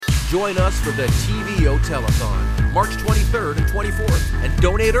Join us for the TVO Telethon, March 23rd and 24th, and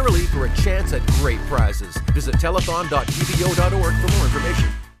donate early for a chance at great prizes. Visit telethon.tvo.org for more information.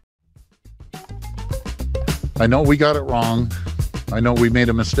 I know we got it wrong. I know we made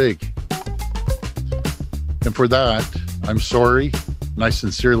a mistake. And for that, I'm sorry, and I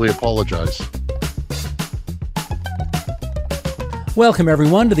sincerely apologize. Welcome,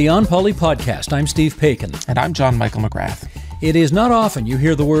 everyone, to the On Poly podcast. I'm Steve Paikin. And I'm John Michael McGrath. It is not often you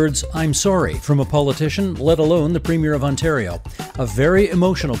hear the words, "I'm sorry," from a politician, let alone the Premier of Ontario. A very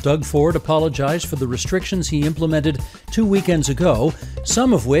emotional Doug Ford apologized for the restrictions he implemented 2 weekends ago,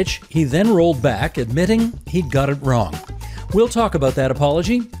 some of which he then rolled back, admitting he'd got it wrong. We'll talk about that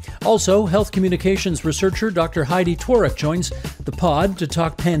apology. Also, health communications researcher Dr. Heidi Tworek joins the pod to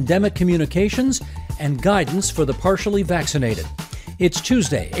talk pandemic communications and guidance for the partially vaccinated. It's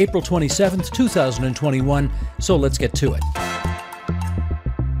Tuesday, April 27th, 2021, so let's get to it.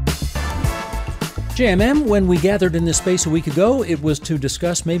 JMM, when we gathered in this space a week ago, it was to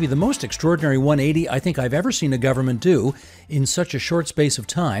discuss maybe the most extraordinary 180 I think I've ever seen a government do in such a short space of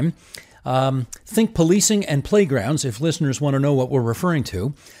time. Think policing and playgrounds, if listeners want to know what we're referring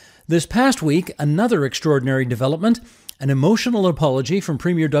to. This past week, another extraordinary development, an emotional apology from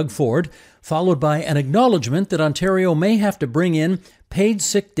Premier Doug Ford, followed by an acknowledgement that Ontario may have to bring in paid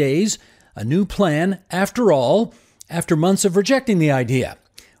sick days, a new plan, after all, after months of rejecting the idea.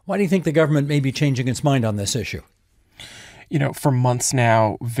 Why do you think the government may be changing its mind on this issue? You know, for months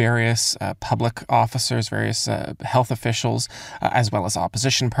now, various public officers, various health officials, as well as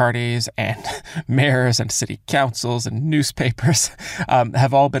opposition parties and mayors and city councils and newspapers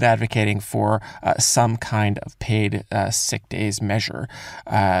have all been advocating for some kind of paid sick days measure.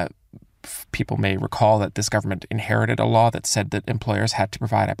 People may recall that this government inherited a law that said that employers had to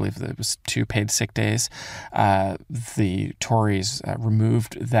provide, I believe it was 2 paid sick days. The Tories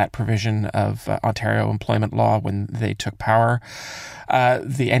removed that provision of Ontario employment law when they took power.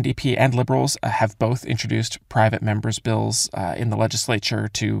 The NDP and Liberals have both introduced private members' bills in the legislature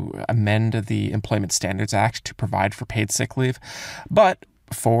to amend the Employment Standards Act to provide for paid sick leave. But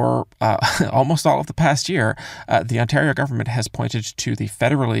for almost all of the past year, the Ontario government has pointed to the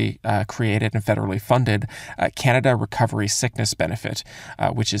federally created and federally funded Canada Recovery Sickness Benefit,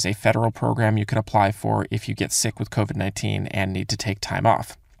 which is a federal program you can apply for if you get sick with COVID-19 and need to take time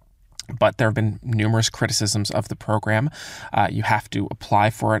off. But there have been numerous criticisms of the program. You have to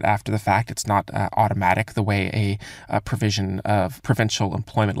apply for it after the fact. It's not automatic the way a provision of provincial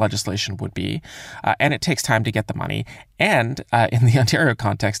employment legislation would be. And it takes time to get the money. And in the Ontario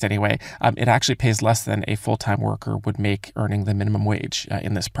context anyway, it actually pays less than a full-time worker would make earning the minimum wage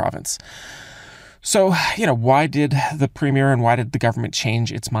in this province. So, why did the Premier and why did the government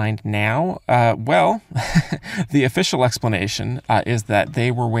change its mind now? Well, the official explanation is that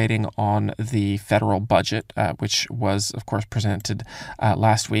they were waiting on the federal budget, which was, of course, presented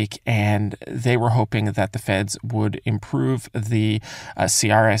last week, and they were hoping that the feds would improve the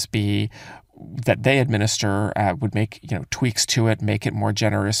CRSB that they administer, would make tweaks to it, make it more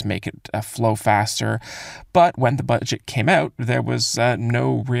generous, make it flow faster. But when the budget came out, there was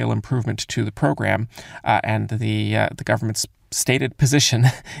no real improvement to the program, and the government's stated position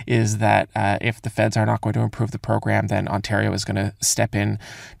is that if the feds are not going to improve the program, then Ontario is going to step in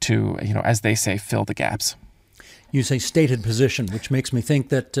to, as they say, fill the gaps. You say stated position, which makes me think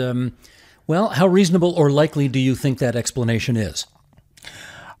that, how reasonable or likely do you think that explanation is?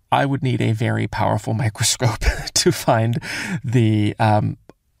 I would need a very powerful microscope to find the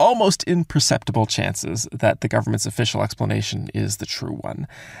almost imperceptible chances that the government's official explanation is the true one.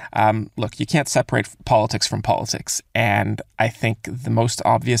 Look, you can't separate politics from politics. And I think the most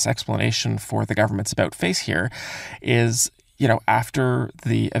obvious explanation for the government's about-face here is, after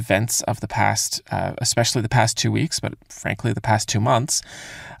the events of the past, especially the past 2 weeks, but frankly, the past 2 months,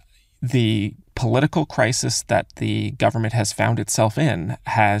 the political crisis that the government has found itself in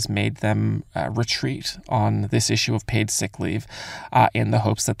has made them retreat on this issue of paid sick leave in the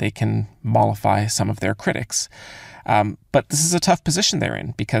hopes that they can mollify some of their critics. But this is a tough position they're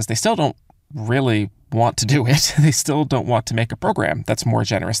in because they still don't really want to do it. They still don't want to make a program that's more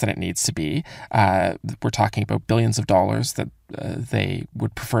generous than it needs to be. We're talking about billions of dollars that they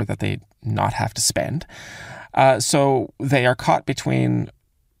would prefer that they not have to spend. So they are caught between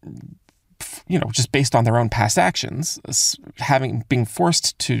just based on their own past actions, being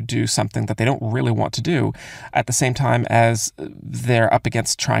forced to do something that they don't really want to do at the same time as they're up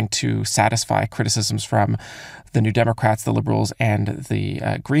against trying to satisfy criticisms from the New Democrats, the Liberals, and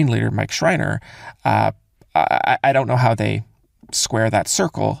the Green leader, Mike Schreiner. I don't know how they square that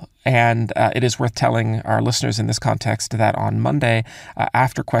circle. And it is worth telling our listeners in this context that on Monday,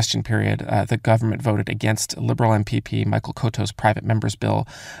 after question period, the government voted against Liberal MPP Michael Coteau's private member's bill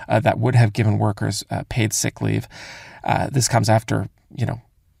that would have given workers paid sick leave. This comes after,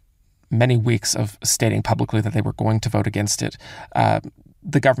 many weeks of stating publicly that they were going to vote against it.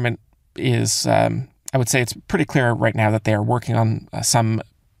 The government is, I would say it's pretty clear right now that they are working on some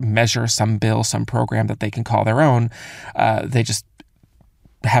measure, some bill, some program that they can call their own. They just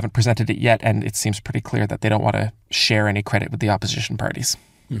haven't presented it yet, and it seems pretty clear that they don't want to share any credit with the opposition parties.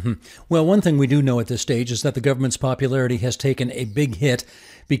 Mm-hmm. Well, one thing we do know at this stage is that the government's popularity has taken a big hit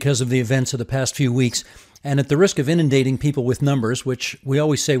because of the events of the past few weeks. And at the risk of inundating people with numbers, which we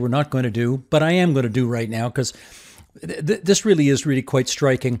always say we're not going to do, but I am going to do right now because this really is quite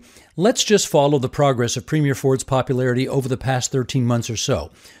striking. Let's just follow the progress of Premier Ford's popularity over the past 13 months or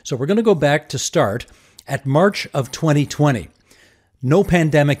so. So we're going to go back to start at March of 2020. No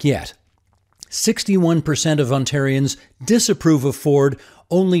pandemic yet. 61% of Ontarians disapprove of Ford,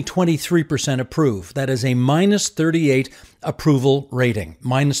 only 23% approve. That is a minus 38 approval rating.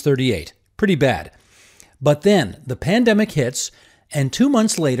 Minus 38. Pretty bad. But then the pandemic hits, and 2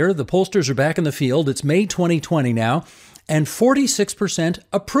 months later, the pollsters are back in the field. It's May 2020 now, and 46%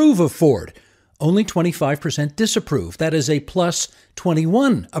 approve of Ford. Only 25% disapprove. That is a plus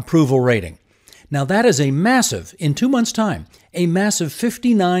 21 approval rating. Now that is a massive, in 2 months' time, a massive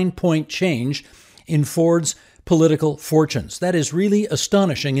 59-point change in Ford's political fortunes. That is really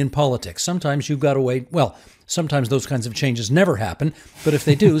astonishing in politics. Sometimes you've got to wait. Well, sometimes those kinds of changes never happen. But if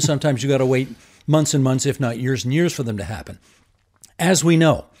they do, sometimes you've got to wait months and months, if not years and years, for them to happen. As we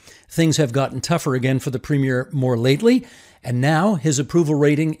know, things have gotten tougher again for the Premier more lately. And now his approval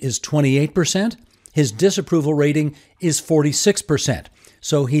rating is 28%. His disapproval rating is 46%.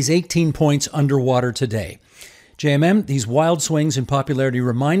 So he's 18 points underwater today. JMM, these wild swings in popularity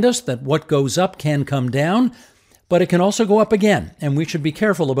remind us that what goes up can come down, but it can also go up again. And we should be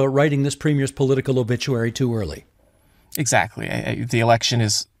careful about writing this Premier's political obituary too early. Exactly. The election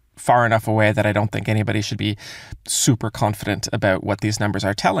is far enough away that I don't think anybody should be super confident about what these numbers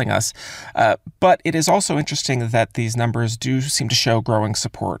are telling us. But it is also interesting that these numbers do seem to show growing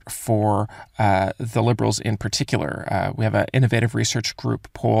support for the Liberals in particular. We have an Innovative Research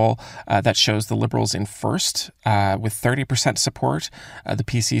Group poll that shows the Liberals in first with 30% support, the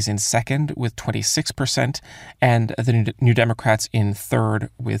PCs in second with 26%, and the New Democrats in third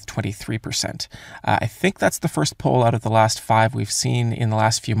with 23%. I think that's the first poll out of the last 5 we've seen in the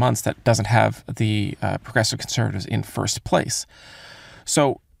last few months that doesn't have the Progressive Conservatives in first place.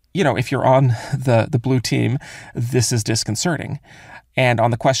 So, if you're on the blue team, this is disconcerting. And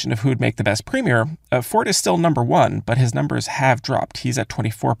on the question of who would make the best premier, Ford is still number one, but his numbers have dropped. He's at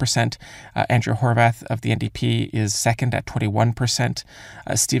 24%. Andrew Horwath of the NDP is second at 21%.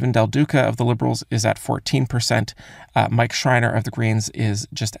 Stephen Del Duca of the Liberals is at 14%. Mike Schreiner of the Greens is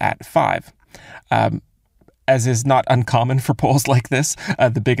just at 5%. As is not uncommon for polls like this,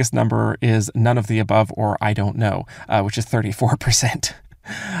 the biggest number is none of the above or I don't know, which is 34%.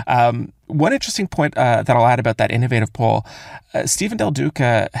 One interesting point that I'll add about that innovative poll, Stephen Del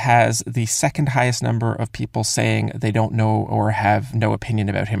Duca has the second highest number of people saying they don't know or have no opinion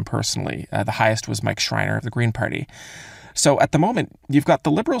about him personally. The highest was Mike Schreiner of the Green Party. So at the moment, you've got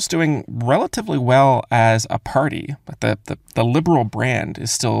the Liberals doing relatively well as a party. The Liberal brand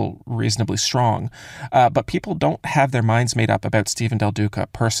is still reasonably strong, but people don't have their minds made up about Stephen Del Duca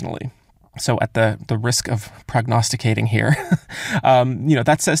personally. So at the risk of prognosticating here,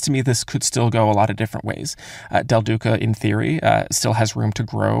 that says to me this could still go a lot of different ways. Del Duca, in theory, still has room to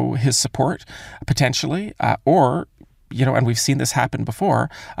grow his support, potentially, or and we've seen this happen before,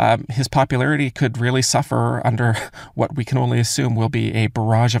 his popularity could really suffer under what we can only assume will be a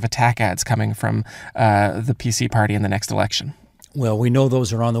barrage of attack ads coming from the PC party in the next election. Well, we know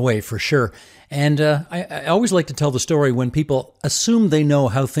those are on the way for sure. And I always like to tell the story when people assume they know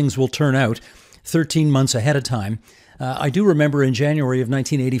how things will turn out 13 months ahead of time. I do remember in January of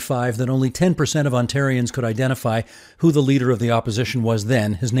 1985 that only 10% of Ontarians could identify who the leader of the opposition was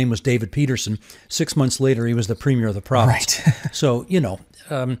then. His name was David Peterson. 6 months later, he was the premier of the province. Right. So,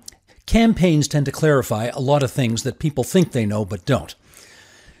 campaigns tend to clarify a lot of things that people think they know but don't.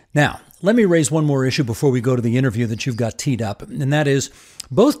 Now, let me raise one more issue before we go to the interview that you've got teed up, and that is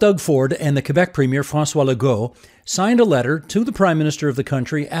both Doug Ford and the Quebec Premier, François Legault, signed a letter to the Prime Minister of the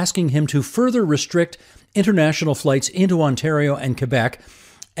country asking him to further restrict international flights into Ontario and Quebec.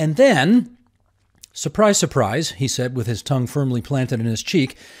 And then, surprise, surprise, he said with his tongue firmly planted in his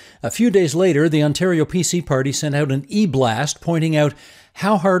cheek, a few days later, the Ontario PC party sent out an e-blast pointing out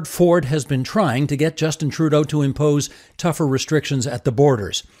how hard Ford has been trying to get Justin Trudeau to impose tougher restrictions at the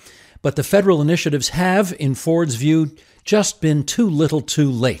borders. But the federal initiatives have, in Ford's view, just been too little too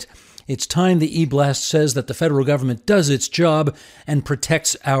late. It's time, the e-blast says, that the federal government does its job and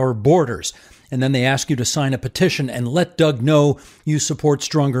protects our borders. And then they ask you to sign a petition and let Doug know you support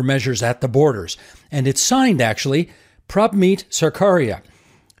stronger measures at the borders. And it's signed, actually, Prabmeet Sarkaria,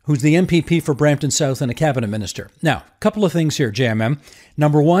 who's the MPP for Brampton South and a cabinet minister. Now, a couple of things here, JMM.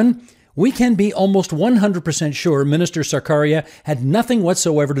 Number one, we can be almost 100% sure Minister Sarkaria had nothing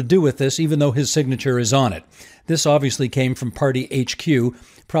whatsoever to do with this, even though his signature is on it. This obviously came from Party HQ,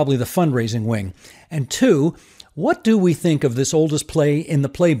 probably the fundraising wing. And two, what do we think of this oldest play in the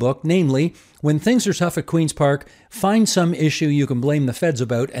playbook, namely, when things are tough at Queen's Park, find some issue you can blame the feds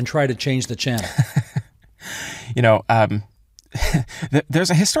about and try to change the channel? There's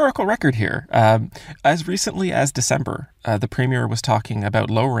a historical record here. As recently as December, the Premier was talking about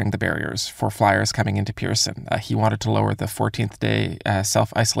lowering the barriers for flyers coming into Pearson. He wanted to lower the 14th day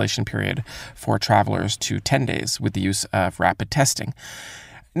self-isolation period for travelers to 10 days with the use of rapid testing.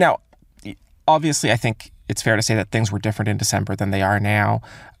 Now, obviously, I think it's fair to say that things were different in December than they are now.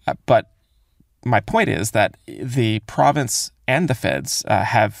 But my point is that the province and the feds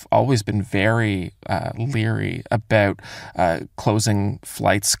have always been very leery about closing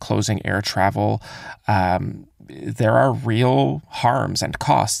flights, closing air travel. There are real harms and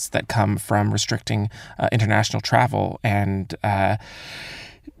costs that come from restricting international travel, and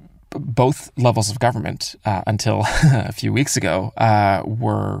both levels of government until a few weeks ago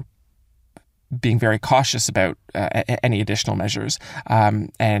were being very cautious about any additional measures.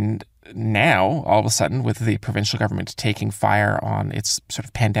 And now, all of a sudden, with the provincial government taking fire on its sort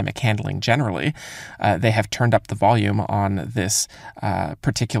of pandemic handling generally, they have turned up the volume on this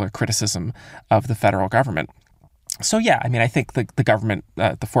particular criticism of the federal government. So, yeah, I mean, I think the government,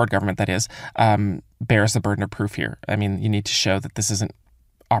 the Ford government, that is, bears the burden of proof here. I mean, you need to show that this isn't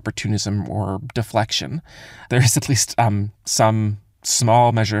opportunism or deflection. There is at least some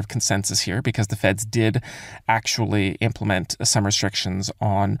small measure of consensus here, because the feds did actually implement some restrictions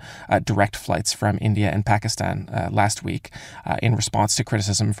on direct flights from India and Pakistan last week in response to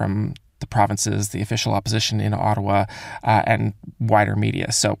criticism from the provinces, the official opposition in Ottawa, and wider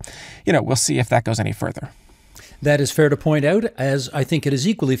media. So, we'll see if that goes any further. That is fair to point out, as I think it is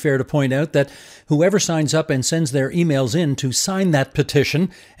equally fair to point out that whoever signs up and sends their emails in to sign that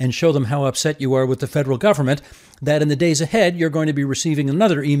petition and show them how upset you are with the federal government, that in the days ahead, you're going to be receiving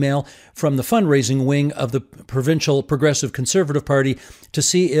another email from the fundraising wing of the Provincial Progressive Conservative Party to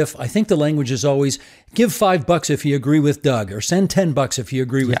see if, I think the language is always, give $5 if you agree with Doug, or send $10 if you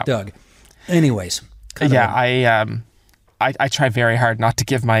agree with Doug. Anyways. I try very hard not to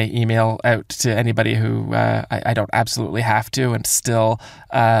give my email out to anybody who I don't absolutely have to, and still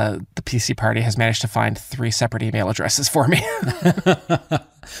the PC party has managed to find 3 separate email addresses for me.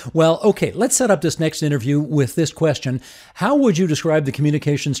 Well, okay, let's set up this next interview with this question. How would you describe the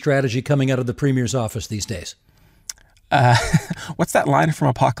communication strategy coming out of the Premier's office these days? What's that line from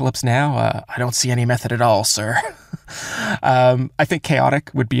Apocalypse Now? I don't see any method at all, sir. I think chaotic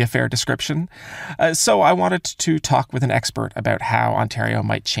would be a fair description. So I wanted to talk with an expert about how Ontario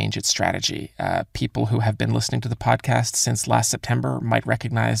might change its strategy. People who have been listening to the podcast since last September might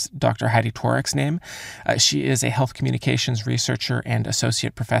recognize Dr. Heidi Tworek's name. She is a health communications researcher and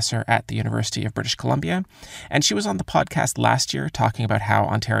associate professor at the University of British Columbia. And she was on the podcast last year talking about how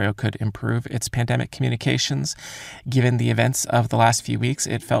Ontario could improve its pandemic communications. Given the events of the last few weeks,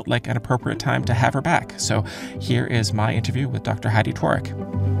 it felt like an appropriate time to have her back. So here is my interview with Dr. Heidi Tworek.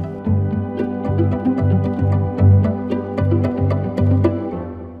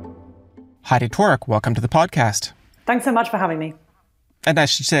 Heidi Tworek, welcome to the podcast. Thanks so much for having me. And I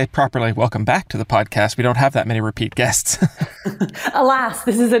should say properly, welcome back to the podcast. We don't have that many repeat guests. Alas,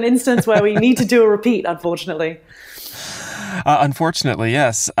 this is an instance where we need to do a repeat, unfortunately. Unfortunately,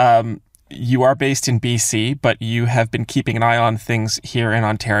 yes. You are based in BC, but you have been keeping an eye on things here in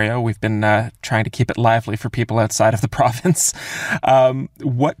Ontario. We've been trying to keep it lively for people outside of the province.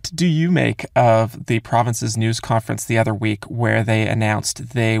 What do you make of the province's news conference the other week, where they announced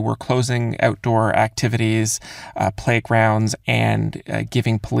they were closing outdoor activities, playgrounds, and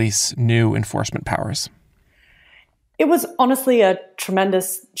giving police new enforcement powers? It was honestly a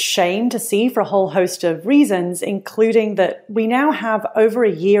tremendous shame to see for a whole host of reasons, including that we now have over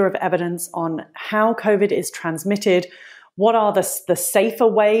a year of evidence on how COVID is transmitted, what are the safer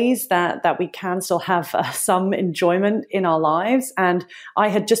ways that we can still have some enjoyment in our lives. And I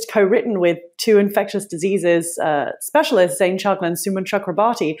had just co-written with 2 infectious diseases specialists, Zain Chugla and Suman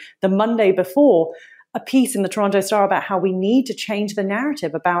Chakrabarti, the Monday before, a piece in the Toronto Star about how we need to change the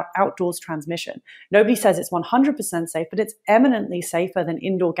narrative about outdoors transmission. Nobody says it's 100% safe, but it's eminently safer than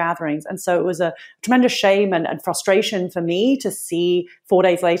indoor gatherings. And so it was a tremendous shame and frustration for me to see 4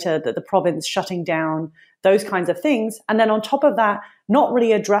 days later that the province shutting down those kinds of things. And then on top of that, not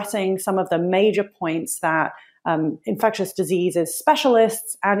really addressing some of the major points that infectious diseases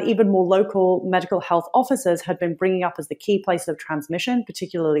specialists and even more local medical health officers had been bringing up as the key places of transmission,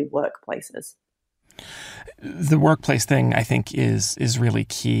 particularly workplaces. The workplace thing, I think, is really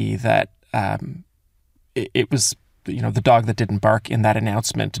key. That it was, the dog that didn't bark in that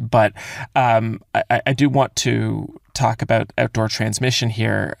announcement. But I do want to talk about outdoor transmission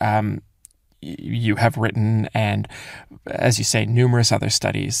here. You have written, and as you say, numerous other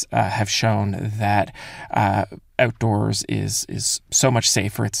studies have shown that outdoors is so much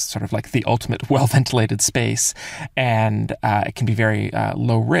safer. It's sort of like the ultimate well-ventilated space, and it can be very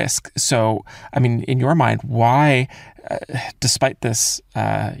low risk. So, I mean, in your mind, why, despite this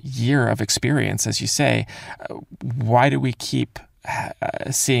year of experience, as you say, why do we keep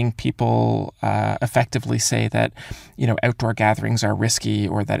seeing people effectively say that, outdoor gatherings are risky,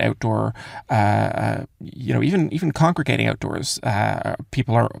 or that outdoor, even congregating outdoors,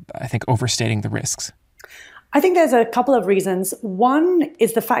 people are, I think, overstating the risks? I think there's a couple of reasons. One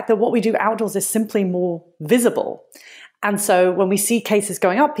is the fact that what we do outdoors is simply more visible. And so when we see cases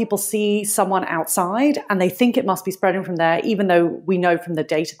going up, people see someone outside and they think it must be spreading from there, even though we know from the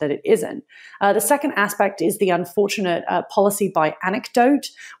data that it isn't. The second aspect is the unfortunate policy by anecdote,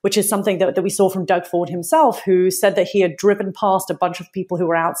 which is something that we saw from Doug Ford himself, who said that he had driven past a bunch of people who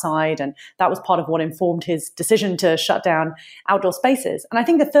were outside, and that was part of what informed his decision to shut down outdoor spaces. And I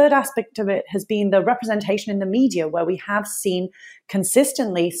think the third aspect of it has been the representation in the media, where we have seen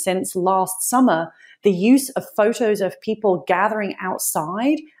consistently since last summer the use of photos of people gathering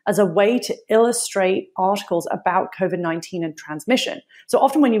outside as a way to illustrate articles about COVID-19 and transmission. So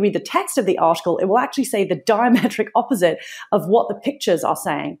often when you read the text of the article, it will actually say the diametric opposite of what the pictures are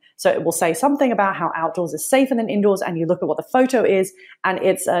saying. So it will say something about how outdoors is safer than indoors, and you look at what the photo is, and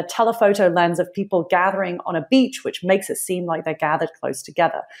it's a telephoto lens of people gathering on a beach, which makes it seem like they're gathered close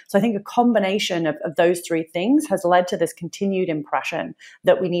together. So I think a combination of those three things has led to this continued impression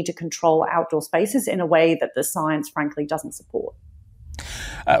that we need to control outdoor spaces in a way that the science, frankly, doesn't support.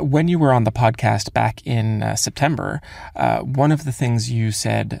 When you were on the podcast back in September, one of the things you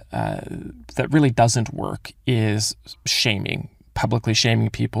said that really doesn't work is shaming, publicly shaming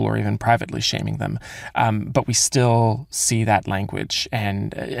people or even privately shaming them. But we still see that language,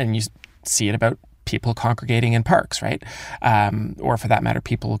 and you see it about people congregating in parks, right? Or for that matter,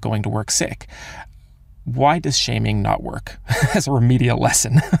 people going to work sick. Why does shaming not work as a remedial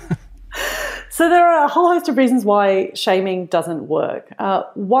lesson? So there are a whole host of reasons why shaming doesn't work.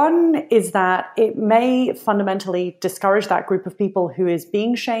 One is that it may fundamentally discourage that group of people who is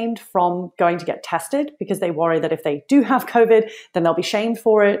being shamed from going to get tested, because they worry that if they do have COVID, then they'll be shamed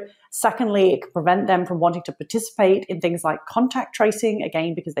for it. Secondly, it can prevent them from wanting to participate in things like contact tracing,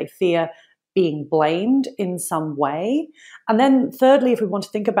 again, because they fear being blamed in some way. And then thirdly, if we want to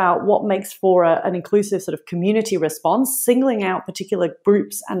think about what makes for an inclusive sort of community response, singling out particular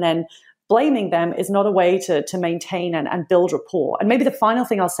groups and then blaming them is not a way to maintain and build rapport. And maybe the final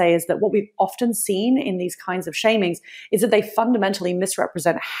thing I'll say is that what we've often seen in these kinds of shamings is that they fundamentally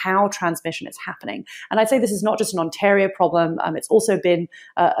misrepresent how transmission is happening. And I'd say this is not just an Ontario problem. It's also been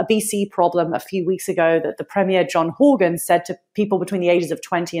a BC problem a few weeks ago, that the Premier, John Horgan, said to people between the ages of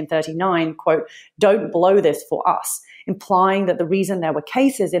 20 and 39, quote, "Don't blow this for us," implying that the reason there were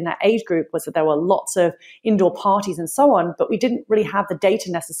cases in that age group was that there were lots of indoor parties and so on, but we didn't really have the data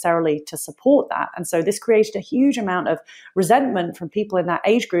necessarily to support that. And so this created a huge amount of resentment from people in that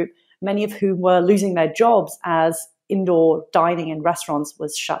age group, many of whom were losing their jobs as indoor dining in restaurants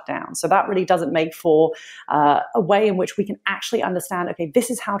was shut down. So that really doesn't make for a way in which we can actually understand, okay, this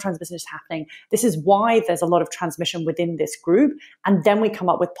is how transmission is happening. This is why there's a lot of transmission within this group. And then we come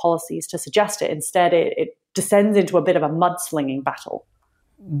up with policies to suggest it. Instead, it descends into a bit of a mudslinging battle.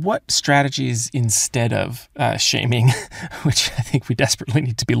 What strategies instead of shaming, which I think we desperately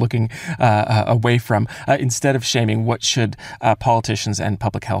need to be looking away from, instead of shaming, what should politicians and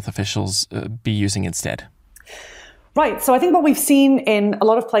public health officials be using instead? Right. So I think what we've seen in a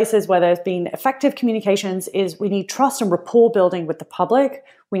lot of places where there's been effective communications is we need trust and rapport building with the public.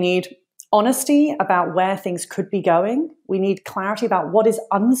 We need honesty about where things could be going. We need clarity about what is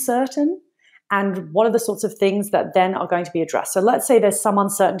uncertain and what are the sorts of things that then are going to be addressed. So let's say there's some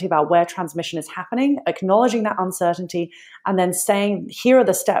uncertainty about where transmission is happening, acknowledging that uncertainty, and then saying, here are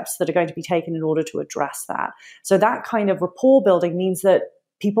the steps that are going to be taken in order to address that. So that kind of rapport building means that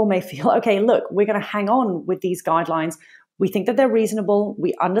people may feel, okay, look, we're going to hang on with these guidelines. We think that they're reasonable.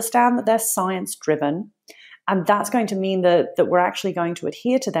 We understand that they're science driven. And that's going to mean that we're actually going to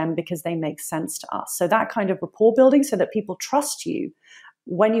adhere to them because they make sense to us. So that kind of rapport building so that people trust you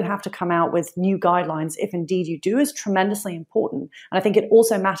when you have to come out with new guidelines, if indeed you do, is tremendously important. And I think it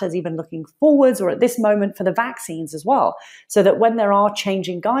also matters even looking forwards or at this moment for the vaccines as well, so that when there are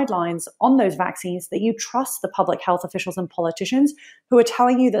changing guidelines on those vaccines, that you trust the public health officials and politicians who are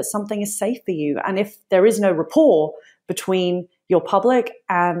telling you that something is safe for you. And if there is no rapport between your public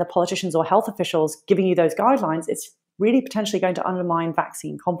and the politicians or health officials giving you those guidelines, it's really potentially going to undermine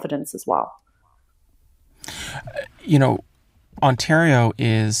vaccine confidence as well. Ontario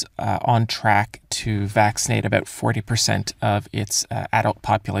is on track to vaccinate about 40% of its adult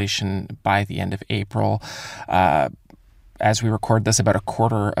population by the end of April. As we record this, about a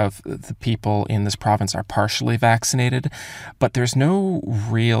quarter of the people in this province are partially vaccinated, but there's no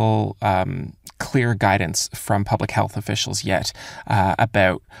real clear guidance from public health officials yet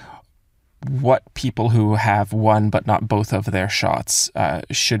about what people who have one but not both of their shots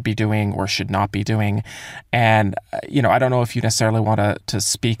should be doing or should not be doing. And, I don't know if you necessarily want to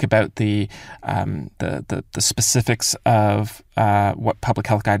speak about the specifics of what public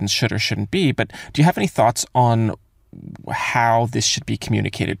health guidance should or shouldn't be, but do you have any thoughts on how this should be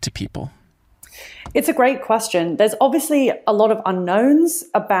communicated to people? It's a great question. There's obviously a lot of unknowns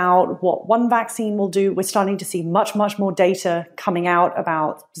about what one vaccine will do. We're starting to see much, much more data coming out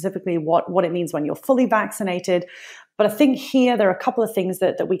about specifically what it means when you're fully vaccinated. But I think here there are a couple of things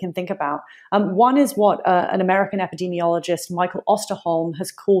that we can think about. One is what an American epidemiologist, Michael Osterholm, has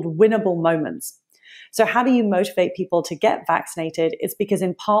called winnable moments. So how do you motivate people to get vaccinated? It's because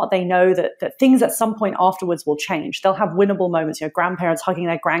in part they know that things at some point afterwards will change. They'll have winnable moments, grandparents hugging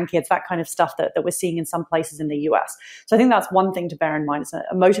their grandkids, that kind of stuff that we're seeing in some places in the US. So I think that's one thing to bear in mind as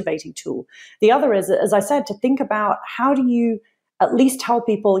a motivating tool. The other is, as I said, to think about how do you at least tell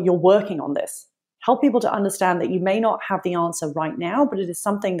people you're working on this? Help people to understand that you may not have the answer right now, but it is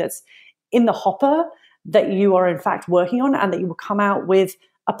something that's in the hopper that you are in fact working on and that you will come out with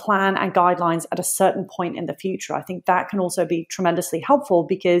a plan and guidelines at a certain point in the future. I think that can also be tremendously helpful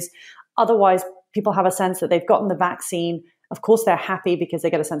because otherwise people have a sense that they've gotten the vaccine. Of course, they're happy because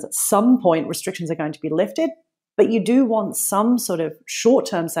they get a sense at some point restrictions are going to be lifted, but you do want some sort of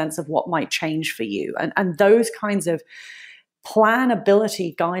short-term sense of what might change for you. And those kinds of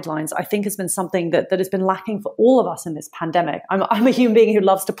planability guidelines, I think, has been something that has been lacking for all of us in this pandemic. I'm a human being who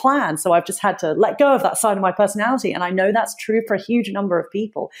loves to plan, so I've just had to let go of that side of my personality, and I know that's true for a huge number of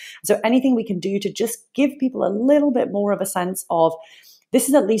people. So anything we can do to just give people a little bit more of a sense of this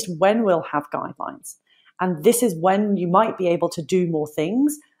is at least when we'll have guidelines, and this is when you might be able to do more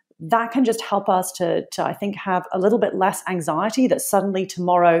things, that can just help us to I think, have a little bit less anxiety that suddenly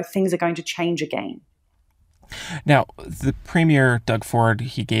tomorrow things are going to change again. Now, the Premier, Doug Ford,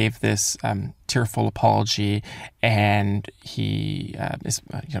 he gave this tearful apology, and he is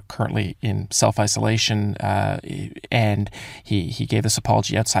currently in self-isolation, and he gave this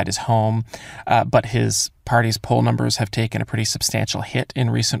apology outside his home, but his party's poll numbers have taken a pretty substantial hit in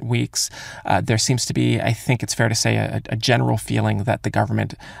recent weeks. There seems to be, I think it's fair to say, a general feeling that the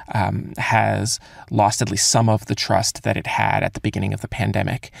government has lost at least some of the trust that it had at the beginning of the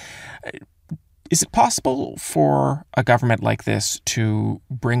pandemic. Is it possible for a government like this to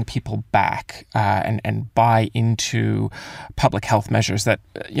bring people back and buy into public health measures that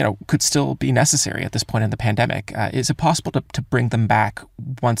could still be necessary at this point in the pandemic? Is it possible to bring them back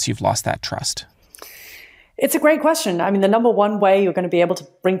once you've lost that trust? It's a great question. I mean, the number one way you're going to be able to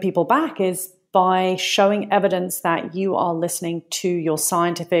bring people back is by showing evidence that you are listening to your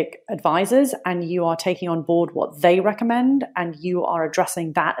scientific advisors and you are taking on board what they recommend and you are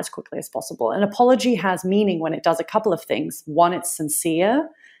addressing that as quickly as possible. An apology has meaning when it does a couple of things. One, it's sincere.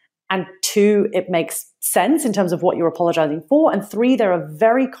 And two, it makes sense in terms of what you're apologizing for. And three, there are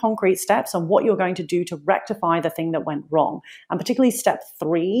very concrete steps on what you're going to do to rectify the thing that went wrong. And particularly step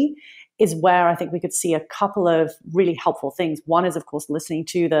 3 is where I think we could see a couple of really helpful things. One is, of course, listening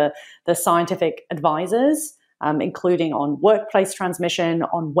to the scientific advisors, including on workplace transmission,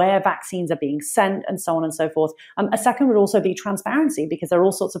 on where vaccines are being sent, and so on and so forth. A second would also be transparency, because there are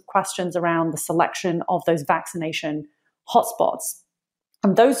all sorts of questions around the selection of those vaccination hotspots.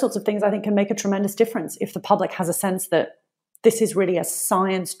 And those sorts of things, I think, can make a tremendous difference if the public has a sense that this is really a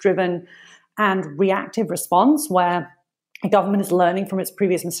science-driven and reactive response where a government is learning from its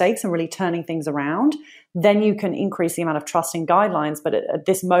previous mistakes and really turning things around. Then you can increase the amount of trust in guidelines. But at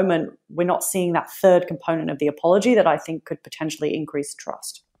this moment, we're not seeing that third component of the apology that I think could potentially increase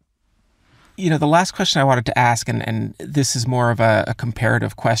trust. The last question I wanted to ask, and this is more of a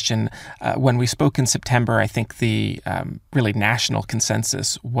comparative question. When we spoke in September, I think the really national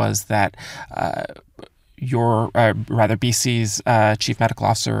consensus was that BC's Chief Medical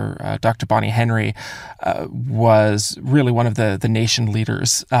Officer, Dr. Bonnie Henry, was really one of the nation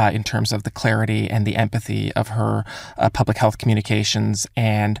leaders in terms of the clarity and the empathy of her public health communications.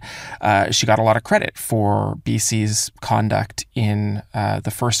 And she got a lot of credit for BC's conduct in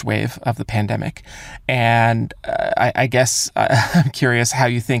the first wave of the pandemic. And I guess I'm curious how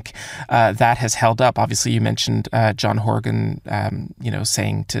you think that has held up. Obviously, you mentioned John Horgan,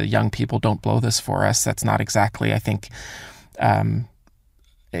 saying to young people, don't blow this for us. That's not exactly, I think,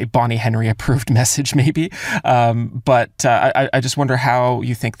 a Bonnie Henry approved message, maybe. But I just wonder how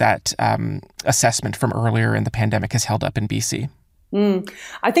you think that assessment from earlier in the pandemic has held up in BC.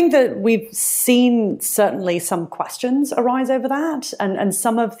 I think that we've seen certainly some questions arise over that, and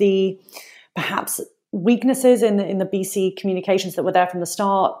some of the perhaps weaknesses in the BC communications that were there from the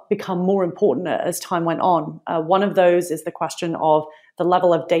start become more important as time went on. One of those is the question of the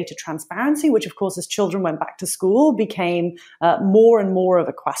level of data transparency, which of course, as children went back to school, became more and more of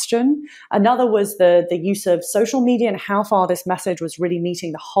a question. Another was the use of social media and how far this message was really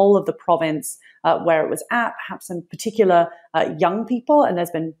meeting the whole of the province where it was at, perhaps in particular young people. And there's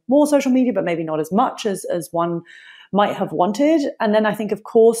been more social media, but maybe not as much as one might have wanted. And then I think, of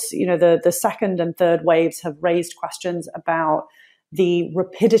course, the second and third waves have raised questions about the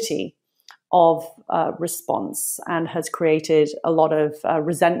rapidity of response and has created a lot of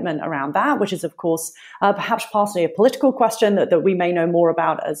resentment around that, which is, of course, perhaps partially a political question that we may know more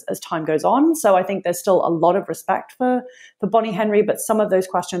about as time goes on. So I think there's still a lot of respect for Bonnie Henry, but some of those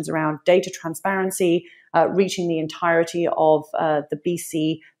questions around data transparency, reaching the entirety of the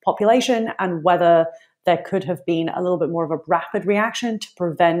BC population, and whether there could have been a little bit more of a rapid reaction to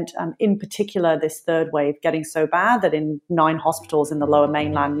prevent, in particular, this third wave getting so bad that in 9 hospitals in the Lower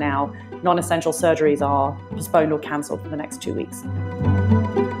Mainland now, non-essential surgeries are postponed or cancelled for the next 2 weeks.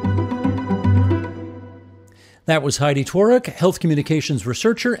 That was Heidi Tworek, health communications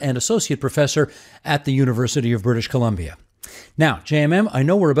researcher and associate professor at the University of British Columbia. Now, JMM, I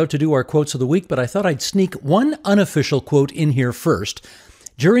know we're about to do our quotes of the week, but I thought I'd sneak one unofficial quote in here first.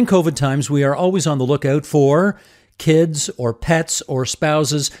 During COVID times, we are always on the lookout for kids or pets or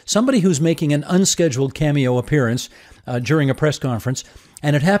spouses, somebody who's making an unscheduled cameo appearance during a press conference.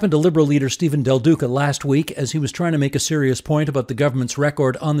 And it happened to Liberal leader Stephen Del Duca last week as he was trying to make a serious point about the government's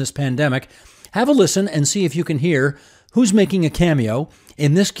record on this pandemic. Have a listen and see if you can hear who's making a cameo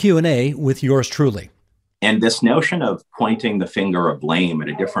in this Q&A with yours truly. And this notion of pointing the finger of blame at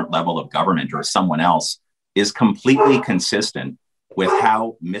a different level of government or someone else is completely consistent with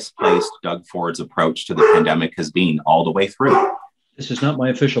how misplaced Doug Ford's approach to the pandemic has been all the way through. This is not my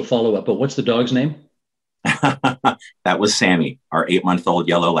official follow-up, but what's the dog's name? That was Sammy, our 8-month-old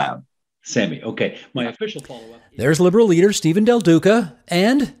yellow lab. Sammy, okay. My official follow-up. There's Liberal leader Stephen Del Duca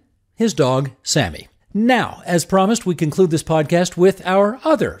and his dog, Sammy. Now, as promised, we conclude this podcast with our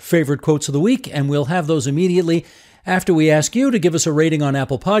other favorite quotes of the week, and we'll have those immediately after we ask you to give us a rating on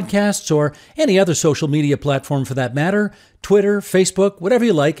Apple Podcasts or any other social media platform for that matter, Twitter, Facebook, whatever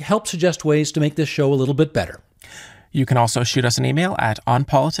you like. Help suggest ways to make this show a little bit better. You can also shoot us an email at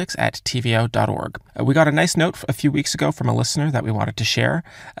onpolitics@tvo.org. We got a nice note a few weeks ago from a listener that we wanted to share.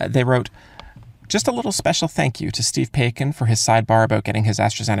 They wrote, "Just a little special thank you to Steve Paikin for his sidebar about getting his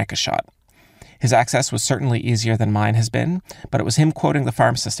AstraZeneca shot. His access was certainly easier than mine has been, but it was him quoting the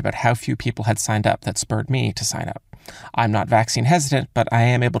pharmacist about how few people had signed up that spurred me to sign up. I'm not vaccine hesitant, but I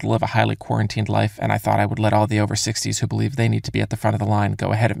am able to live a highly quarantined life, and I thought I would let all the over 60s who believe they need to be at the front of the line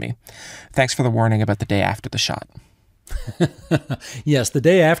go ahead of me. Thanks for the warning about the day after the shot." Yes, the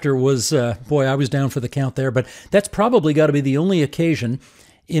day after was, I was down for the count there, but that's probably got to be the only occasion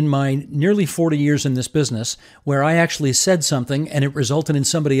in my nearly 40 years in this business where I actually said something and it resulted in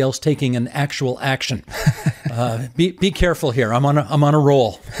somebody else taking an actual action. Be careful here. I'm on a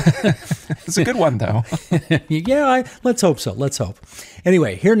roll. It's a good one, though. Yeah, let's hope so. Let's hope.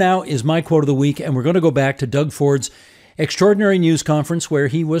 Anyway, here now is my quote of the week, and we're going to go back to Doug Ford's extraordinary news conference where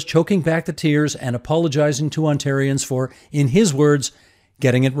he was choking back the tears and apologizing to Ontarians for, in his words,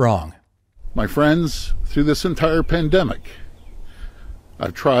 getting it wrong. My friends, through this entire pandemic,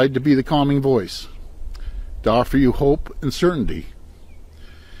 I've tried to be the calming voice, to offer you hope and certainty.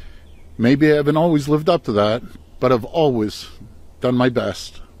 Maybe I haven't always lived up to that, but I've always done my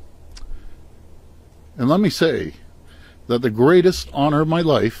best. And let me say that the greatest honor of my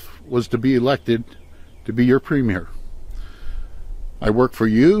life was to be elected to be your premier. I work for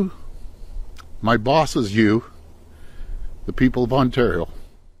you, my boss is you, the people of Ontario.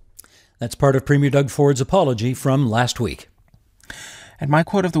 That's part of Premier Doug Ford's apology from last week. And my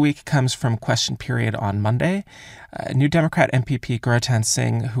quote of the week comes from Question Period on Monday. New Democrat MPP Guratan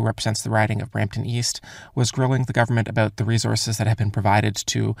Singh, who represents the riding of Brampton East, was grilling the government about the resources that have been provided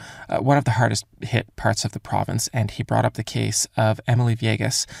to one of the hardest hit parts of the province, and he brought up the case of Emily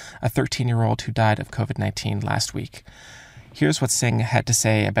Viegas, a 13-year-old who died of COVID-19 last week. Here's what Singh had to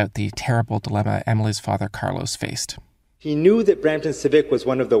say about the terrible dilemma Emily's father Carlos faced. He knew that Brampton Civic was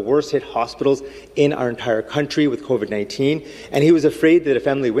one of the worst hit hospitals in our entire country with COVID-19, and he was afraid that if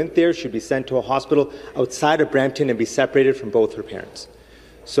Emily went there, she'd be sent to a hospital outside of Brampton and be separated from both her parents.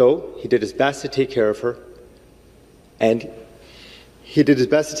 So he did his best to take care of her, and he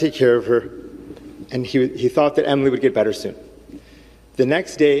thought that Emily would get better soon. The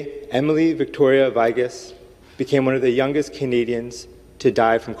next day, Emily Victoria Viegas became one of the youngest Canadians to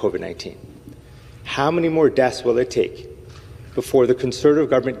die from COVID-19. How many more deaths will it take before the Conservative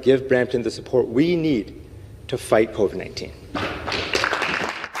government give Brampton the support we need to fight COVID-19?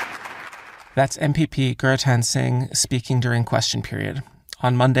 That's MPP Guratan Singh speaking during Question Period.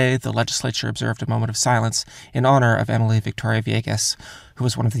 On Monday, the legislature observed a moment of silence in honor of Emily Victoria Viegas, who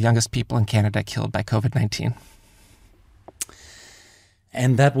was one of the youngest people in Canada killed by COVID-19.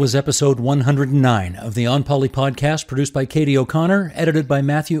 And that was episode 109 of the On Poly podcast, produced by Katie O'Connor, edited by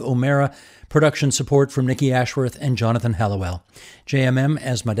Matthew O'Mara, production support from Nikki Ashworth and Jonathan Hallowell. JMM,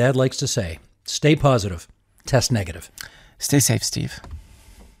 as my dad likes to say, stay positive, test negative. Stay safe, Steve.